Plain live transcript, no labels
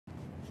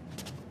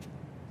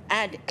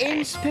and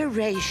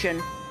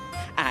inspiration.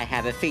 I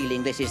have a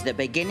feeling this is the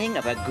beginning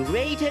of a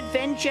great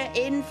adventure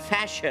in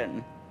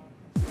fashion.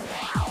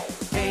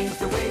 Change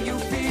the way you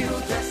feel,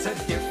 dress a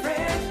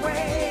different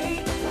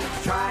way.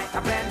 Try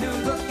a brand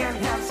new look and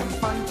have some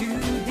fun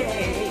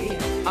today.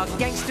 A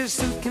gangster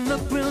suit can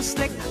look real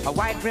slick, a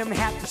wide brim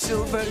hat with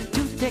silver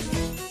toothpick.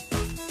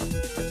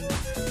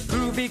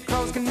 Groovy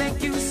clothes can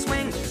make you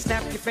swing,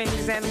 snap your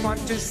fingers and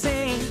want to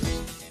sing.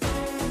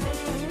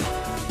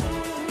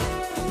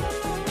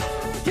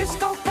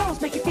 Disco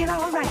clothes make you feel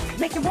alright,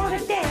 make you want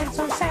to dance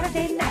on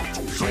Saturday night.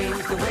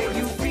 Change the way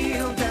you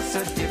feel, dress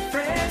a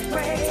different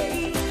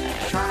way.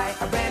 Try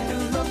a brand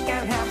new look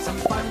and have some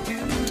fun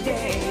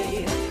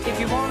today. If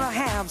you want to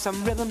have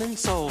some rhythm and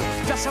soul,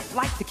 dress up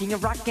like the king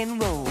of rock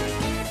and roll.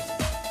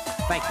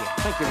 Thank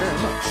you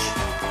very much.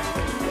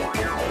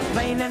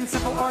 Plain and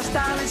simple or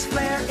stylish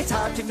flair, it's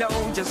hard to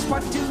know just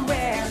what to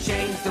wear.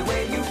 Change the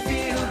way you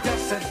feel,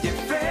 dress a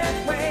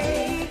different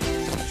way.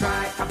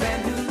 Try a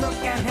brand new look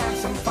and have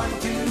some fun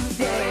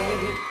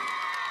today.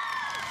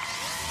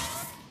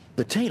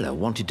 The tailor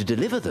wanted to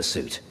deliver the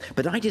suit,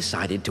 but I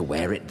decided to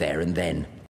wear it there and then.